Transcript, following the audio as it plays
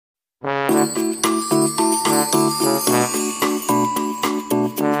Archive,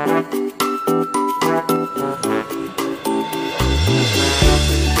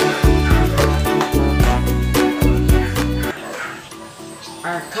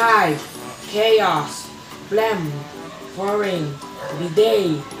 chaos, phlegm, foreign,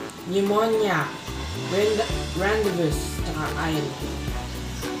 bidet, pneumonia, rendezvous, tsaka island.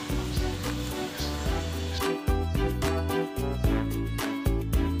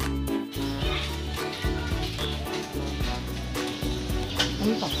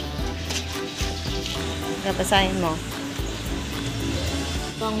 Ano to? Kapasahin mo.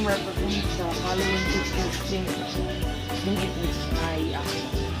 Itong represent sa following pictures thing it is my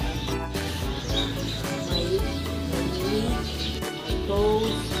knee, my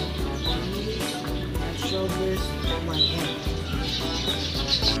toes, my knees, my shoulders, and my head.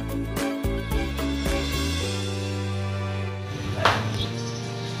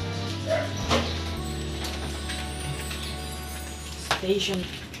 Station.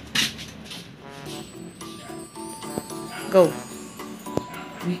 Go.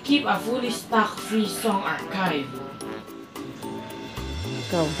 We keep a fully stocked free song archive.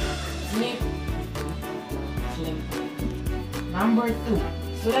 Go. Phlegm. Number 2.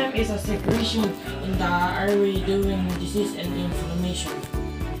 Phlegm is a secretion in the airway during disease and inflammation.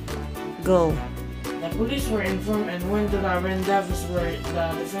 Go. The police were informed and went to the rendezvous where the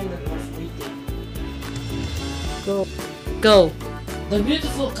defendant was waiting. Go. Go. The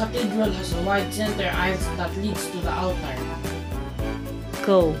beautiful cathedral has a wide center aisle that leads to the altar.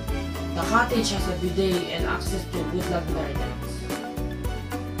 Go. The cottage has a bidet and access to woodland gardens.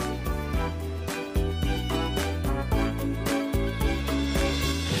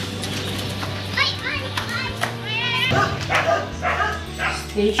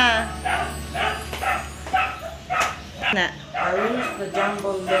 Station. Na. Arrange the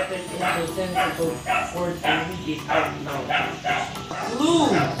jumbled letters into sensible words and read it out loud.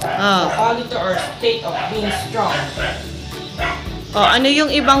 Clue! The quality or state of being strong. Oh, ano yung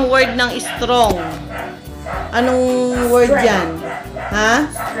ibang word ng strong? Anong word yan?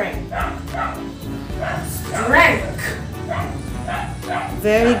 Ha? Strength. Strength!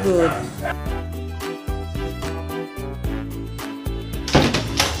 Very good.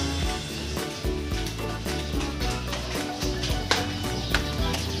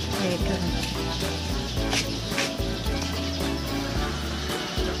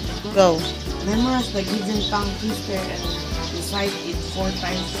 Go. Memorize the given tongue twister and recite it 4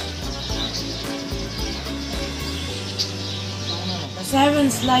 times. The 7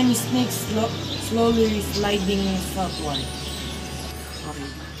 slimy snakes slowly sliding southward.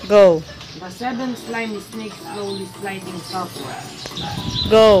 Go. The 7 slimy snakes slowly sliding southward.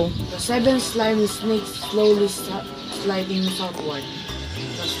 Go. The 7 slimy snakes slowly sliding southward.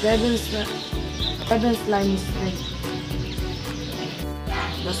 The 7 slimy snakes.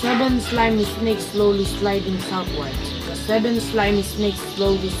 The 7 slimy snakes slowly sliding southward. The 7 slimy snakes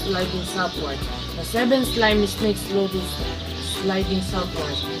slowly sliding southward. The 7 slimy snakes slowly sliding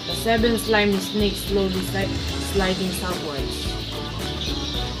southward. The 7 slimy snakes slowly sliding southward.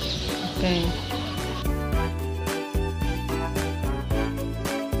 Okay.